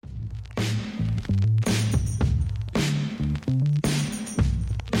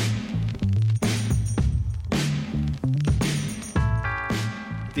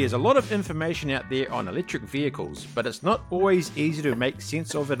There's a lot of information out there on electric vehicles, but it's not always easy to make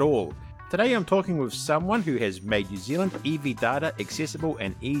sense of it all. Today I'm talking with someone who has made New Zealand EV data accessible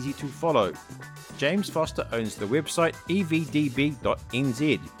and easy to follow. James Foster owns the website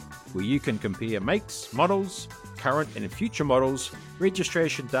evdb.nz, where you can compare makes, models, current and future models,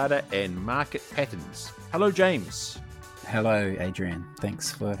 registration data and market patterns. Hello James. Hello Adrian,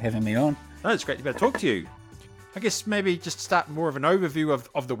 thanks for having me on. Oh, it's great to be able to talk to you. I guess maybe just start more of an overview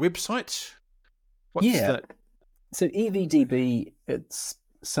of the website. So evdb, it's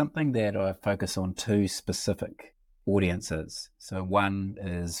something that I focus on two specific audiences. So one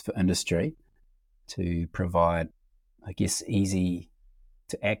is for industry, to provide, I guess, easy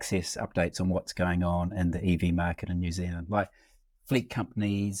to access updates on what's going on in the EV market in New Zealand, like fleet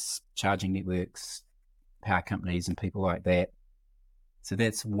companies, charging networks, power companies and people like that. So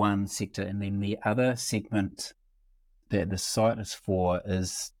that's one sector. And then the other segment that the site is for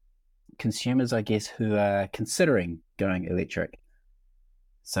is consumers, I guess, who are considering going electric.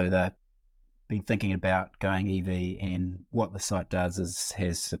 So they've been thinking about going EV, and what the site does is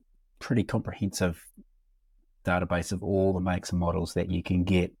has a pretty comprehensive database of all the makes and models that you can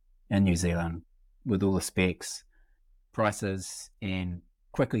get in New Zealand with all the specs, prices, and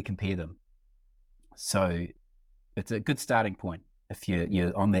quickly compare them. So it's a good starting point if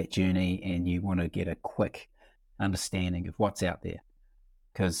you're on that journey and you want to get a quick understanding of what's out there,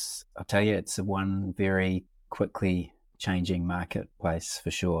 because I'll tell you, it's one very quickly changing marketplace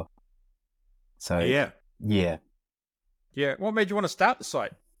for sure. So yeah. What made you want to start the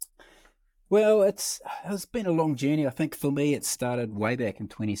site? Well, it's been a long journey. I think for me it started way back in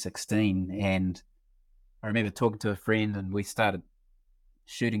 2016, and I remember talking to a friend and we started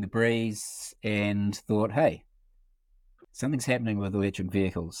shooting the breeze and thought, hey, something's happening with electric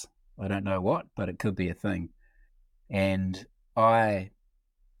vehicles. I don't know what, but it could be a thing. And I,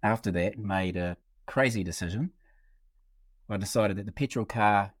 after that, made a crazy decision. I decided that the petrol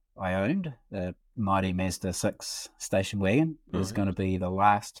car I owned, the mighty Mazda 6 station wagon, was going to be the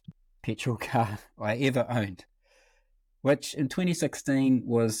last petrol car I ever owned, which in 2016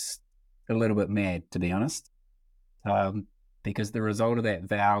 was a little bit mad, to be honest, because the result of that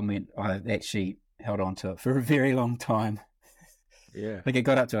vow meant I actually held on to it for a very long time. Yeah, I think it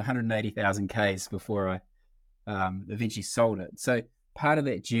got up to 180,000 Ks before I eventually sold it. So part of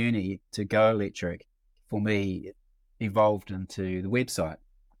that journey to go electric for me evolved into the website,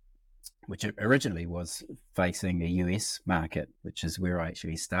 which originally was facing the US market, which is where I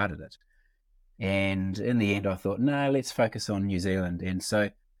actually started it. And in the end, I thought, no, let's focus on New Zealand. And so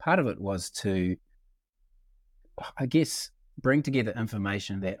part of it was to, I guess, bring together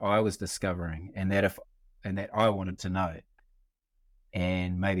information that I was discovering and that I wanted to know,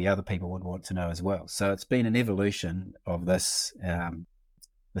 and maybe other people would want to know as well. So it's been an evolution of this,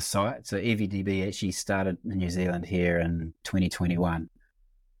 the site. So evdb actually started in New Zealand here in 2021,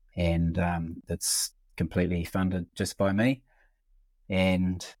 and it's completely funded just by me,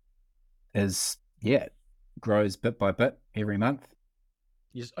 and grows bit by bit every month.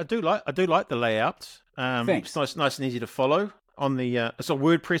 Yes, I do like the layout. Thanks. It's nice and easy to follow on the. It's a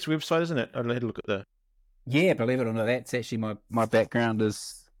WordPress website, isn't it? I had a look at the. Yeah, believe it or not, that's actually my background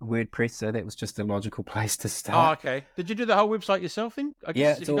is WordPress, so that was just a logical place to start. Oh, okay. Did you do the whole website yourself then? I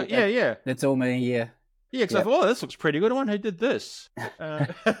guess yeah. That's all me. Yeah. Yeah, because I thought, this looks pretty good. I wonder who did this.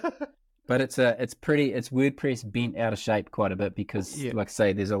 But it's WordPress bent out of shape quite a bit because, like I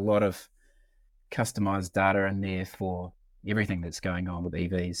say, there's a lot of customized data in there for everything that's going on with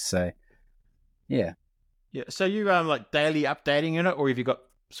EVs. So, yeah. Yeah. So you like daily updating in it, or have you got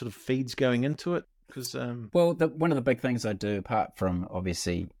sort of feeds going into it? Because well, one of the big things I do, apart from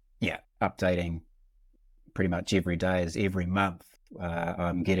obviously, updating pretty much every day, is every month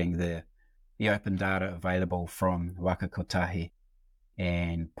I'm getting the open data available from Waka Kotahi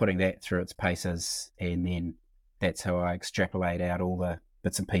and putting that through its paces, and then that's how I extrapolate out all the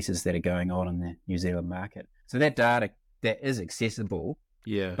bits and pieces that are going on in the New Zealand market. So that data that is accessible,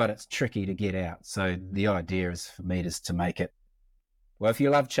 but it's tricky to get out. So the idea is for me to make it, well, if you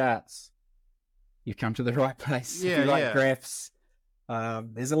love charts, you've come to the right place. If you like graphs,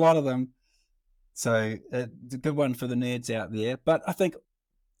 there's a lot of them. So it's a good one for the nerds out there. But I think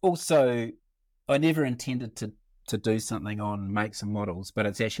also I never intended to do something on makes and models, but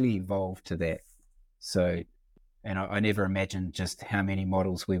it's actually evolved to that. So, and I never imagined just how many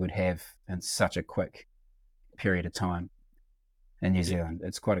models we would have in such a quick period of time in New Zealand.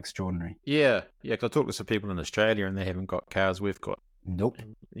 It's quite extraordinary. Yeah, because I talk to some people in Australia and they haven't got cars we've got. Nope.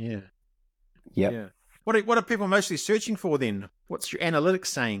 Yeah. Yep. Yeah. What are people mostly searching for then? What's your analytics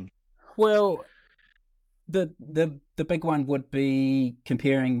saying? Well, the big one would be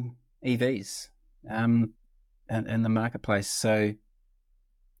comparing EVs in the marketplace. So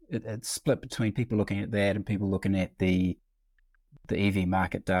it's split between people looking at that and people looking at the EV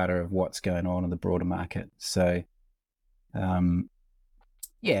market data of what's going on in the broader market. So and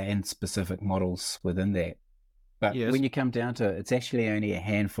specific models within that. But Yes. when you come down to it, it's actually only a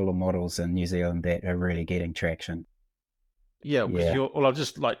handful of models in New Zealand that are really getting traction. Yeah, because I'm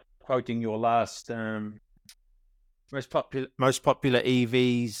just like quoting your last most popular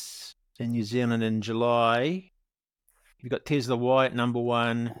EVs in New Zealand in July. You've got Tesla Y at number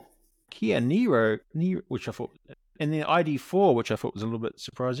one, Kia Niro, which I thought, and then ID4, which I thought was a little bit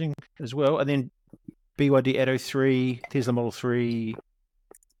surprising as well, and then BYD Atto 3, Tesla Model 3.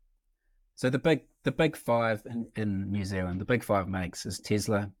 So the big five in New Zealand, the big five makes is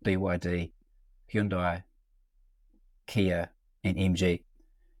Tesla, BYD, Hyundai, Kia, and MG.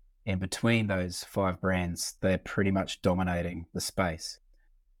 And between those five brands, they're pretty much dominating the space.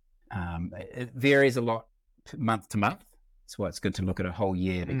 It varies a lot month to month. That's why it's good to look at a whole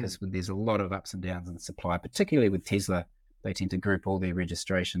year, because there's a lot of ups and downs in supply, particularly with Tesla. They tend to group all their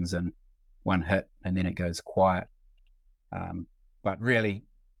registrations in one hit and then it goes quiet. But really,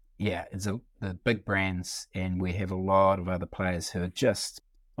 it's the big brands, and we have a lot of other players who are just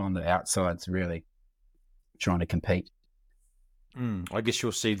on the outsides, really trying to compete. I guess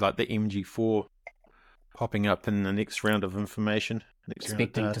you'll see like the MG4 popping up in the next round of information.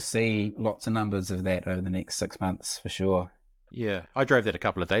 Expecting to see lots of numbers of that over the next 6 months for sure. Yeah, I drove that a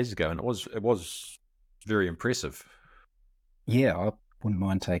couple of days ago, and it was very impressive. Yeah, I wouldn't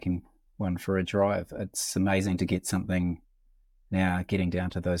mind taking one for a drive. It's amazing to get something now getting down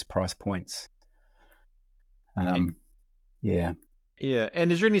to those price points. Yeah.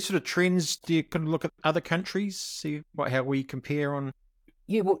 And is there any sort of trends? Do you kind of look at other countries, see how we compare on?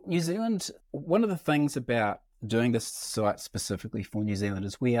 Yeah, well, New Zealand, one of the things about doing this site specifically for New Zealand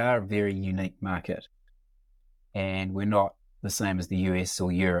is we are a very unique market, and we're not the same as the US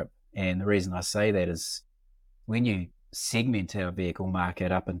or Europe. And the reason I say that is when you segment our vehicle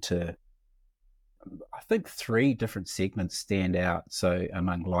market up into, I think, 3 different segments stand out. So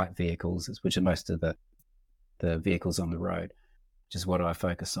among light vehicles, which are most of the vehicles on the road, which is what I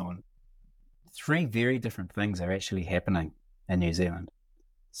focus on, 3 very different things are actually happening in New Zealand.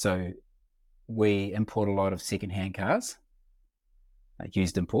 So we import a lot of second-hand cars, like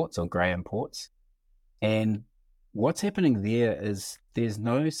used imports or grey imports. And what's happening there is there's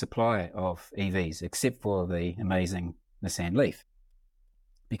no supply of EVs except for the amazing Nissan Leaf,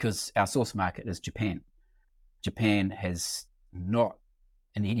 because our source market is Japan. Japan has not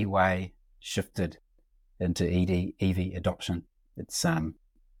in any way shifted into EV adoption. It's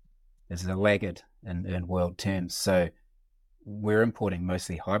a laggard in world terms. So we're importing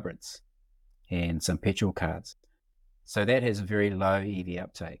mostly hybrids and some petrol cars. So that has a very low EV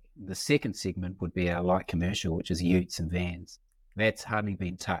uptake. The second segment would be our light commercial, which is utes and vans. That's hardly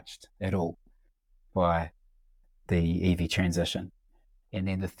been touched at all by the EV transition. And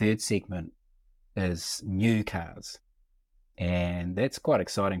then the third segment is new cars. And that's quite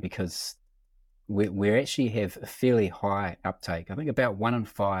exciting because we actually have a fairly high uptake. I think about 1 in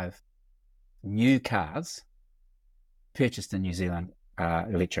 5 new cars purchased in New Zealand are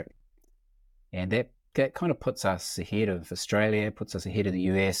electric. And that kind of puts us ahead of Australia, puts us ahead of the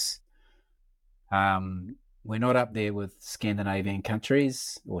US. We're not up there with Scandinavian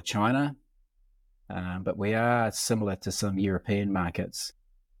countries or China, but we are similar to some European markets.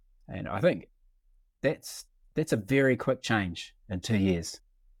 And I think that's a very quick change in 2 years.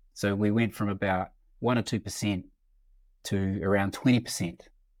 So we went from about 1 or 2% to around 20%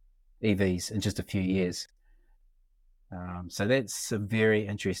 EVs in just a few years. So that's a very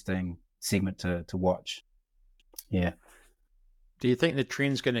interesting segment to watch. Yeah. Do you think the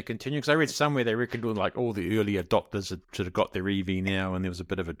trend's going to continue? Because I read somewhere they reckon like all the early adopters had sort of got their EV now, and there was a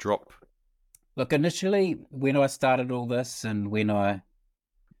bit of a drop. Look, initially when I started all this, and when I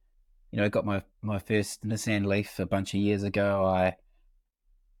got my first Nissan Leaf a bunch of years ago, I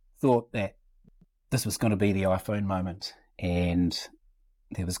thought that this was going to be the iPhone moment, and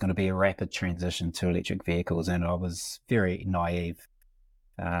there was going to be a rapid transition to electric vehicles, and I was very naive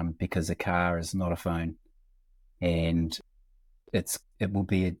because a car is not a phone, and it will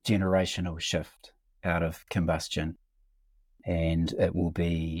be a generational shift out of combustion, and it will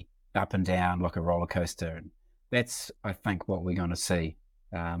be up and down like a roller coaster. And that's, I think, what we're going to see.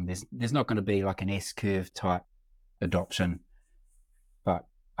 There's not going to be like an S-curve type adoption, but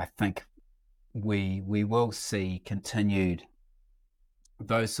I think we will see continued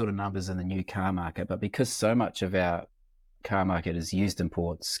those sort of numbers in the new car market. But because so much of our car market is used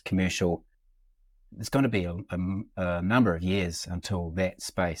imports, commercial, there's going to be a number of years until that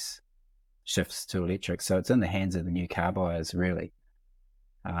space shifts to electric. So it's in the hands of the new car buyers, really.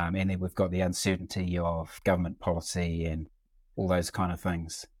 And then we've got the uncertainty of government policy and all those kind of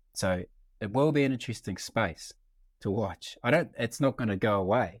things. So it will be an interesting space to watch. It's not going to go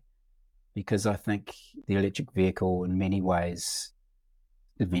away, because I think the electric vehicle in many ways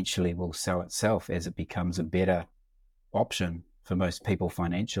eventually will sell itself as it becomes a better option for most people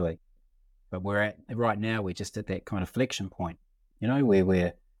financially. But right now, we're just at that kind of flexion point, where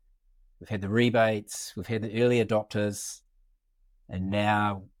we've had the rebates, we've had the early adopters, and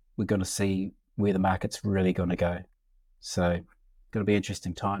now we're going to see where the market's really going to go. So going to be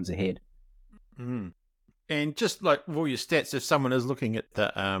interesting times ahead. Mm. And just like with all your stats, if someone is looking at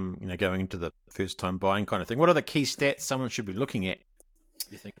the, going into the first time buying kind of thing, what are the key stats someone should be looking at,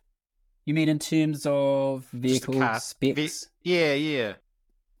 you think? You mean in terms of vehicle specs? Yeah.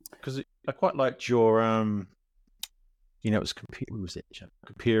 Because I quite liked your, it was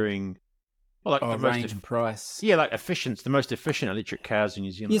comparing, the range and price. Yeah, like the most efficient electric cars in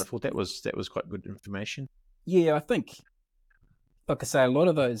New Zealand. Yes. I thought that was quite good information. Yeah, I think, like I say, a lot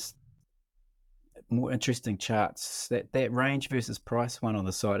of those more interesting charts, that range versus price one on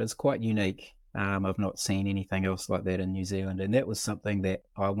the side is quite unique. I've not seen anything else like that in New Zealand, and that was something that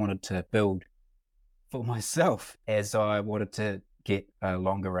I wanted to build for myself as I wanted to get a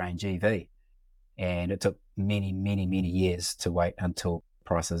longer range EV. And it took many, many, many years to wait until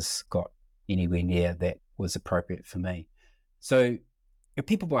prices got anywhere near that was appropriate for me. So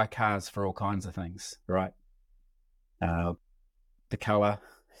people buy cars for all kinds of things, right? The color,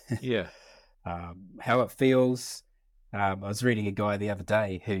 yeah, how it feels. I was reading a guy the other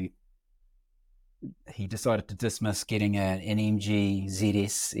day who he decided to dismiss getting an MG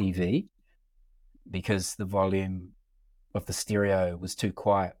ZS EV because the volume of the stereo was too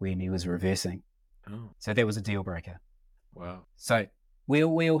quiet when he was reversing. Oh. So that was a deal breaker. Wow. So we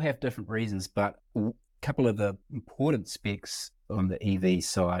all have different reasons, but a couple of the important specs on the EV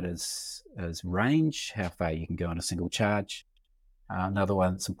side is range, how far you can go on a single charge. Another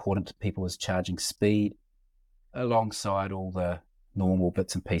one that's important to people is charging speed, alongside all the normal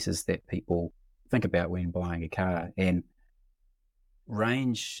bits and pieces that people think about when buying a car. And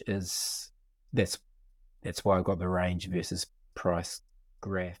range that's why I've got the range versus price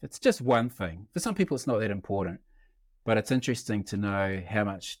graph. It's just one thing. For some people, it's not that important, but it's interesting to know how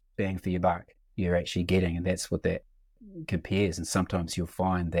much bang for your buck you're actually getting, and that's what that compares. And sometimes you'll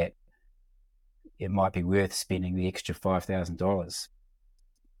find that it might be worth spending the extra $5,000,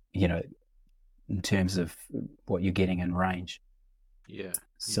 in terms of what you're getting in range. Yeah.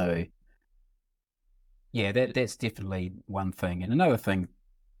 So, yeah, that's definitely one thing. And another thing,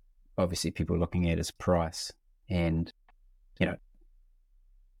 obviously, people are looking at is price. And,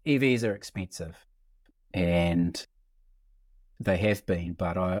 EVs are expensive, and they have been,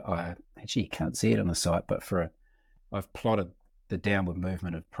 but I actually can't see it on the site, but I've plotted the downward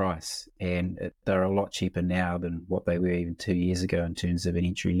movement of price, and they're a lot cheaper now than what they were even 2 years ago in terms of an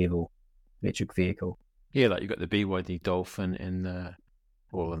entry-level electric vehicle. Yeah, like you've got the BYD Dolphin and the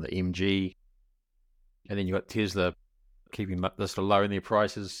MG, and then you've got Tesla keeping this lowering their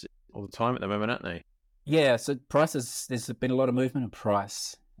prices all the time at the moment, aren't they? Yeah, so prices, there's been a lot of movement in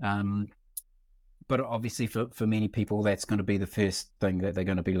price. But obviously for many people, that's going to be the first thing that they're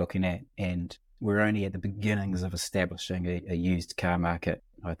going to be looking at. And we're only at the beginnings of establishing a used car market,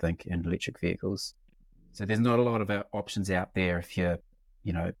 I think, in electric vehicles. So there's not a lot of options out there if you're,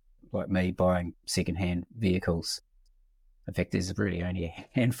 like me, buying secondhand vehicles. In fact, there's really only a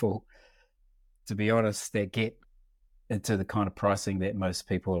handful, to be honest, that get into the kind of pricing that most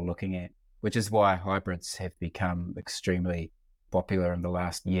people are looking at, which is why hybrids have become extremely popular in the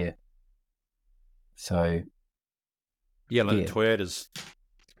last year. So, the Toyotas,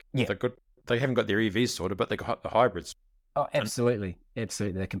 they're good. They haven't got their EVs sorted, but they got the hybrids. Oh, absolutely.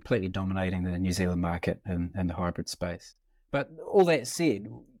 They're completely dominating the New Zealand market and the hybrid space. But all that said,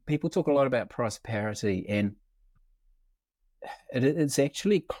 people talk a lot about price parity, and it's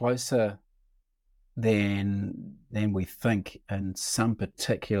actually closer than we think in some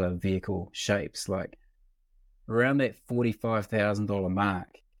particular vehicle shapes, like around that $45,000 mark.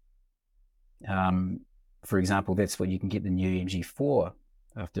 For example, that's what you can get the new MG4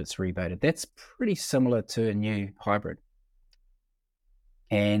 after it's rebated. That's pretty similar to a new hybrid.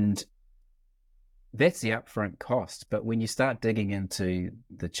 And that's the upfront cost. But when you start digging into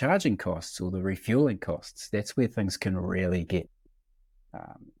the charging costs or the refueling costs, that's where things can really get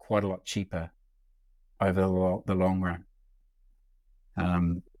quite a lot cheaper over the long run.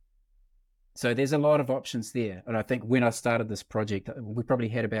 So there's a lot of options there. And I think when I started this project, we probably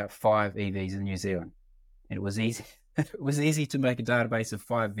had about 5 EVs in New Zealand. And it was easy. It was easy to make a database of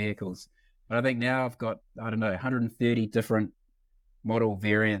 5 vehicles. But I think now I've got, 130 different model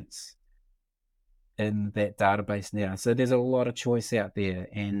variants in that database now. So there's a lot of choice out there.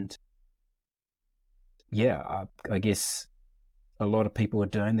 And yeah, I guess a lot of people are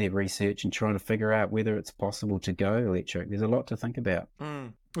doing their research and trying to figure out whether it's possible to go electric. There's a lot to think about.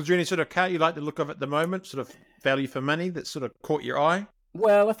 Was there any sort of car you like the look of at the moment, sort of value for money that sort of caught your eye?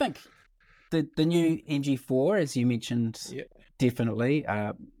 Well, I think the new MG4, as you mentioned, definitely,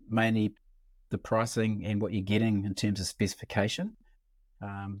 mainly the pricing and what you're getting in terms of specification.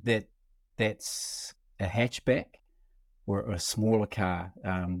 That's a hatchback or a smaller car,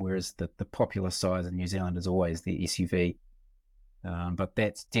 whereas the popular size in New Zealand is always the SUV. But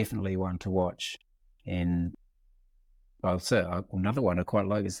that's definitely one to watch. And also another one I quite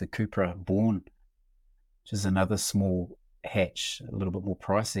like is the Cupra Born, which is another small hatch, a little bit more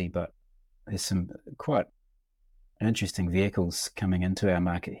pricey, but there's some quite interesting vehicles coming into our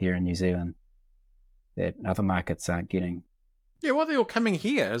market here in New Zealand that other markets aren't getting. Yeah, why are they all coming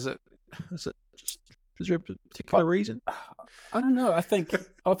here? Is there a particular reason? I don't know. I think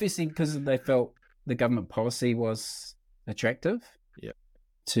obviously because they felt the government policy was attractive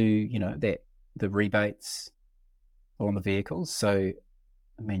to, that the rebates on the vehicles. So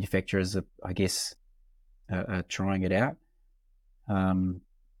manufacturers are, I guess, are trying it out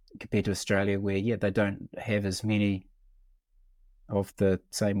compared to Australia where, they don't have as many of the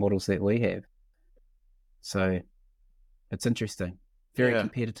same models that we have. So it's interesting. Very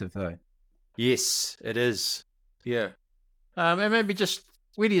competitive though. Yes, it is. Yeah. And maybe just,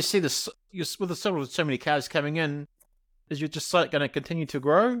 where do you see this, with so many cars coming in, is your just site going to continue to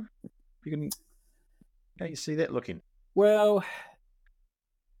grow? How do you see that looking? Well,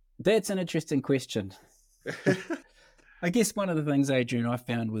 that's an interesting question. I guess one of the things, Adrian, I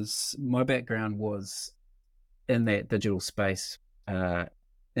found was my background was in that digital space in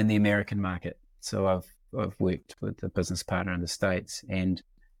the American market. So I've worked with a business partner in the States, and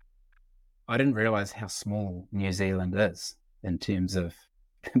I didn't realize how small New Zealand is in terms of,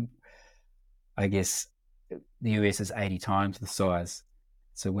 I guess, the US is 80 times the size.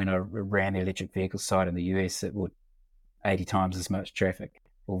 So when I ran the electric vehicle site in the US, it would 80 times as much traffic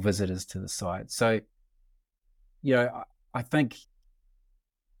or visitors to the site. So, I think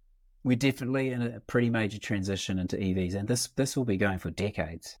we're definitely in a pretty major transition into EVs, and this will be going for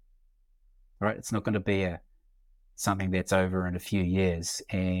decades, right? It's not going to be something that's over in a few years.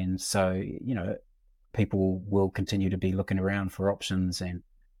 And so, people will continue to be looking around for options and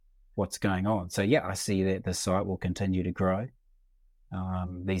what's going on. So I see that the site will continue to grow.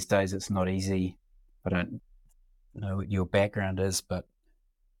 These days it's not easy. I don't know what your background is, but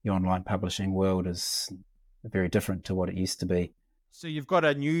the online publishing world is very different to what it used to be. So you've got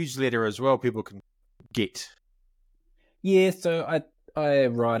a newsletter as well people can get. Yeah, so I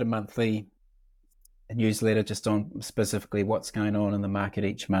write a monthly newsletter just on specifically what's going on in the market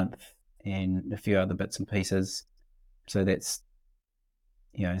each month and a few other bits and pieces. So that's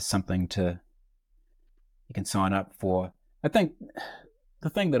something you can sign up for. I think the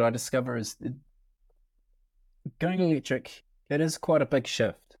thing that I discover is going electric, it is quite a big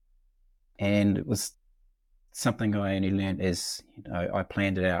shift. And it was something I only learned as, I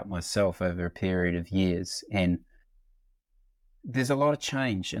planned it out myself over a period of years. And there's a lot of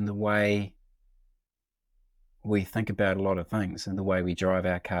change in the way we think about a lot of things and the way we drive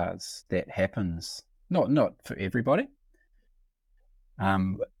our cars. That happens, not for everybody.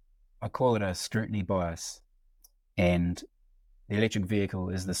 I call it a scrutiny bias, and the electric vehicle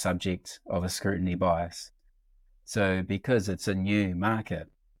is the subject of a scrutiny bias. So because it's a new market,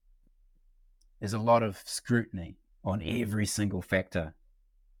 there's a lot of scrutiny on every single factor.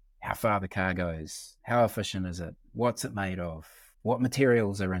 How far the car goes, how efficient is it, what's it made of, what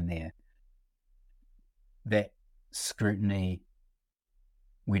materials are in there. That scrutiny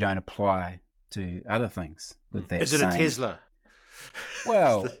we don't apply to other things with that. Is it a Tesla?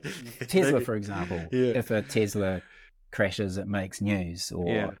 Well, Tesla, for example, if a Tesla crashes, it makes news,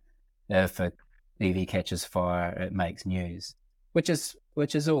 or if a EV catches fire, it makes news, which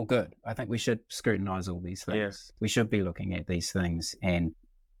is all good. I think we should scrutinize all these things. Yes. We should be looking at these things and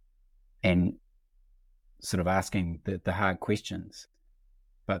sort of asking the hard questions.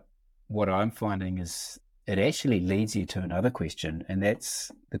 But what I'm finding is it actually leads you to another question, and that's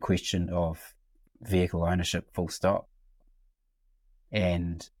the question of vehicle ownership, full stop.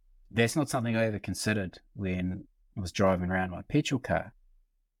 And that's not something I ever considered when I was driving around my petrol car.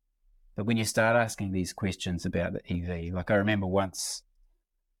 But when you start asking these questions about the EV, like I remember once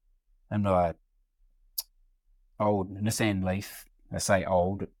in my old Nissan Leaf. I say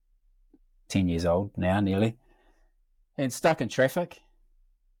old, 10 years old now nearly, and stuck in traffic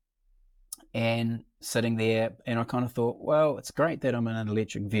and sitting there, and I kind of thought, well, it's great that I'm in an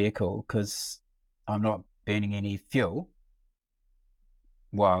electric vehicle because I'm not burning any fuel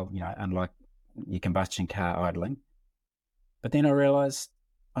while, unlike your combustion car idling. But then I realized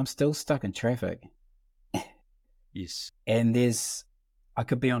I'm still stuck in traffic. Yes. And I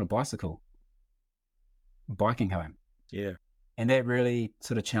could be on a bicycle biking home. Yeah. And that really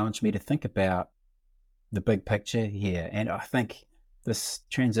sort of challenged me to think about the big picture here. And I think this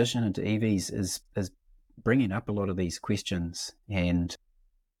transition into EVs is bringing up a lot of these questions, and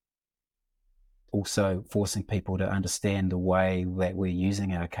also forcing people to understand the way that we're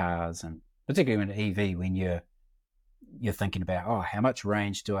using our cars, and particularly in an EV, when you're thinking about, how much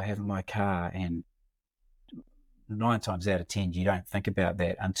range do I have in my car? And 9 times out of 10, you don't think about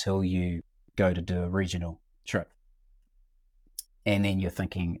that until you go to do a regional trip. And then you're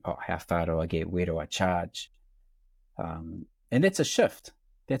thinking, how far do I get? Where do I charge? And that's a shift.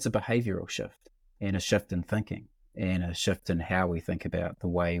 That's a behavioral shift, and a shift in thinking, and a shift in how we think about the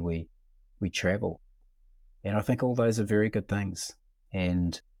way we travel. And I think all those are very good things.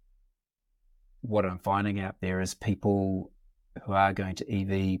 And what I'm finding out there is people who are going to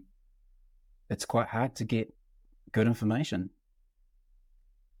EV, it's quite hard to get good information.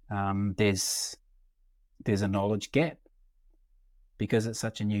 There's a knowledge gap because it's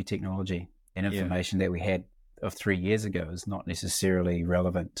such a new technology, and information that we had of 3 years ago is not necessarily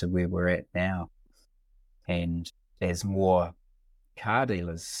relevant to where we're at now. And as more car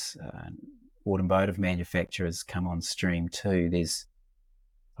dealers, automotive manufacturers come on stream too, there's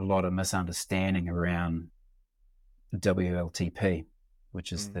a lot of misunderstanding around WLTP,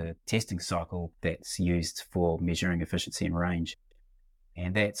 which is the testing cycle that's used for measuring efficiency and range.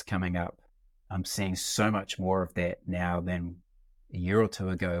 And that's coming up. I'm seeing so much more of that now than a year or two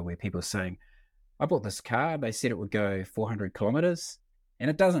ago, where people are saying, I bought this car, they said it would go 400 kilometers, and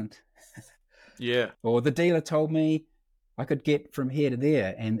it doesn't. Yeah. Or the dealer told me I could get from here to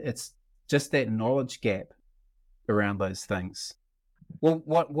there. And it's just that knowledge gap around those things. Well,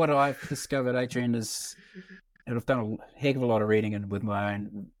 what I've discovered, Adrian, is, and I've done a heck of a lot of reading and with my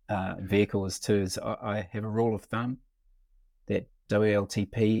own vehicles too, is I have a rule of thumb that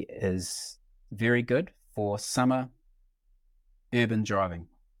WLTP is very good for summer urban driving.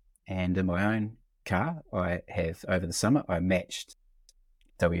 And in my own car, I have, over the summer, I matched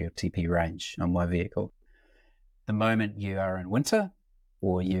WLTP range on my vehicle. The moment you are in winter,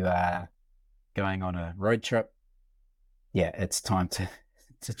 or you are going on a road trip, it's time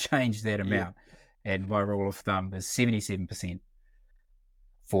to change that amount. And my rule of thumb is 77%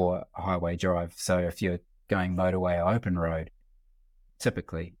 for a highway drive. So if you're going motorway or open road,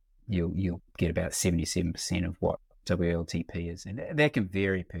 typically you'll get about 77% of what WLTP is. And that can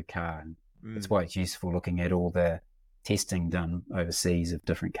vary per car. And that's why it's useful looking at all the testing done overseas of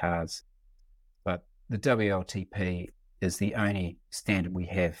different cars. But the WLTP is the only standard we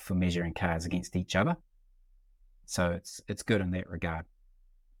have for measuring cars against each other. So it's good in that regard.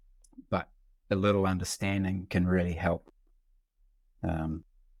 But a little understanding can really help,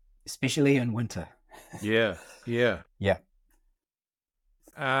 especially in winter. Yeah.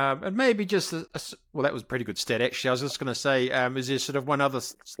 And maybe just, well, that was a pretty good stat, actually. I was just going to say, is there sort of one other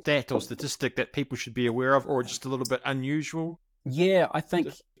stat or statistic that people should be aware of, or just a little bit unusual? Yeah, I think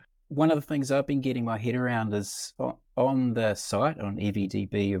one of the things I've been getting my head around is on the site, on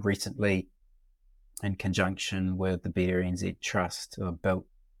evdb, recently, in conjunction with the BNZ Trust, built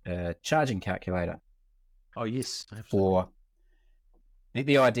a charging calculator. Oh, yes. For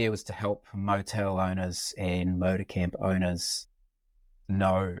the idea was to help motel owners and motor camp owners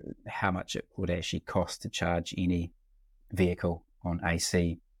know how much it would actually cost to charge any vehicle on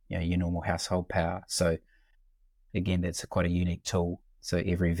AC, your normal household power. So again, that's quite a unique tool. So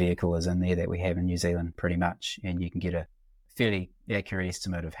every vehicle is in there that we have in New Zealand pretty much, and you can get a fairly accurate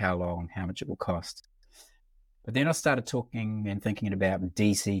estimate of how long, how much it will cost. But then I started talking and thinking about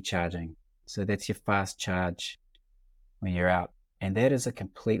DC charging. So that's your fast charge when you're out. And that is a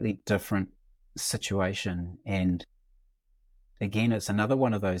completely different situation. And again, it's another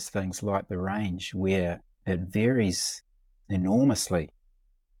one of those things like the range where it varies enormously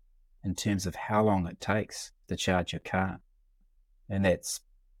in terms of how long it takes to charge your car. And that's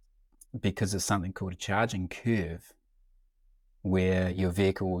because of something called a charging curve, where your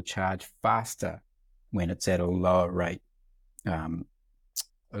vehicle will charge faster when it's at a lower rate, a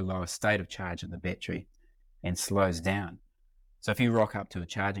lower state of charge in the battery, and slows down. So if you rock up to a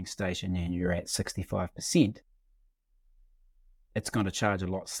charging station and you're at 65%, it's going to charge a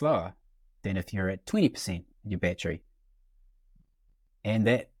lot slower than if you're at 20% your battery. And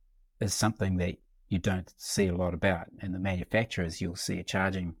that is something that you don't see a lot about. And the manufacturers, you'll see a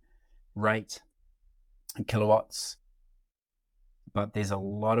charging rate in kilowatts, but there's a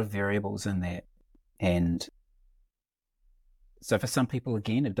lot of variables in that. And so for some people,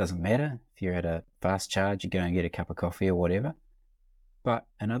 again, it doesn't matter. If you're at a fast charge, you go and get a cup of coffee or whatever. But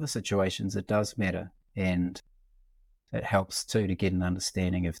in other situations, it does matter. And it helps too to get an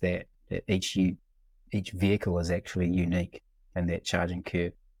understanding of that each vehicle is actually unique in that charging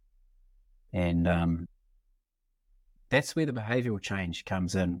curve. And that's where the behavioural change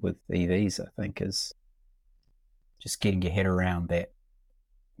comes in with EVs, I think, is just getting your head around that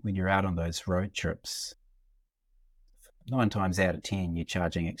when you're out on those road trips. 9 times out of 10, your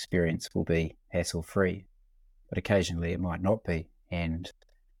charging experience will be hassle-free, but occasionally it might not be, and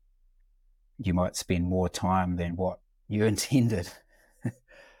you might spend more time than what you intended.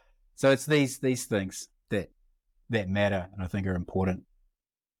 So it's these things that matter, and I think are important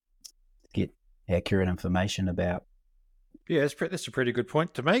to get accurate information about. Yeah, that's a pretty good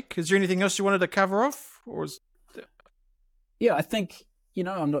point to make. Is there anything else you wanted to cover off? Yeah, I think,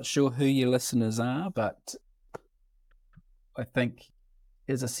 I'm not sure who your listeners are, but I think,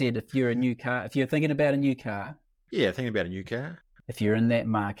 as I said, if you're thinking about a new car. Yeah, thinking about a new car. If you're in that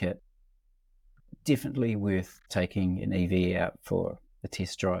market, definitely worth taking an EV out for a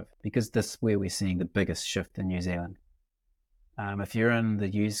test drive, because this is where we're seeing the biggest shift in New Zealand. If you're in the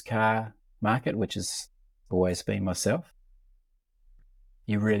used car market, which has always been myself,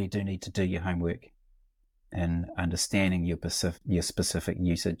 you really do need to do your homework and understanding your specific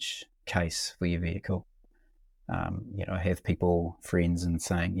usage case for your vehicle. I have friends and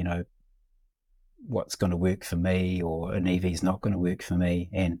saying, what's going to work for me, or an EV is not going to work for me.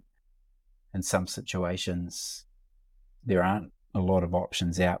 And in some situations, there aren't a lot of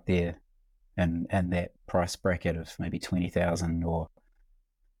options out there in that price bracket of maybe 20,000 or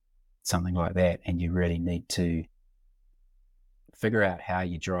something like that. And you really need to figure out how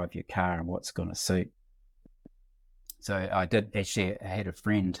you drive your car and what's going to suit. So I had a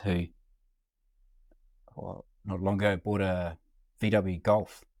friend who, not long ago, bought a VW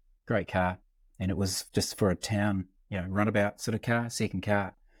Golf, great car, and it was just for a town, runabout sort of car, second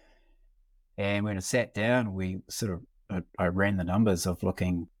car. And when I sat down, I ran the numbers of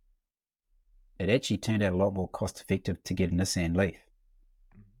looking. It actually turned out a lot more cost effective to get a Nissan Leaf,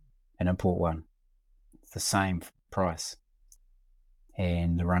 an import one. It's the same price,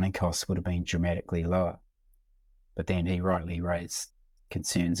 and the running costs would have been dramatically lower. But then he rightly raised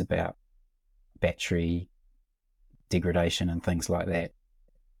concerns about battery degradation and things like that.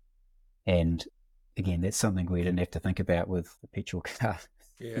 And again, that's something we didn't have to think about with the petrol car.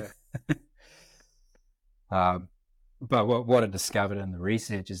 Yeah. But what I discovered in the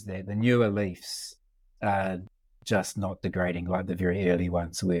research is that the newer Leafs are just not degrading like the very early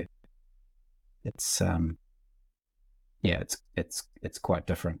ones were. It's it's quite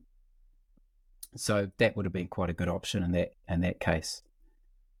different. So that would have been quite a good option in that case.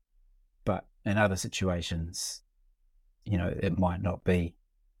 But in other situations, there might not be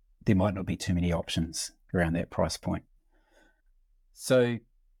too many options around that price point. So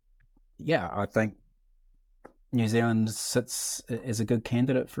yeah, I think New Zealand sits as a good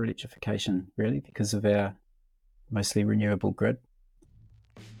candidate for electrification, really, because of our mostly renewable grid.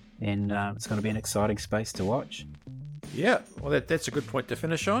 And it's going to be an exciting space to watch. Yeah, well, that's a good point to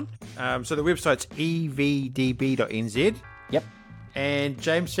finish on. So the website's evdb.nz. Yep. And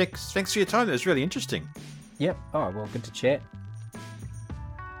James, thanks for your time. That was really interesting. Yep. Oh, well, good to chat.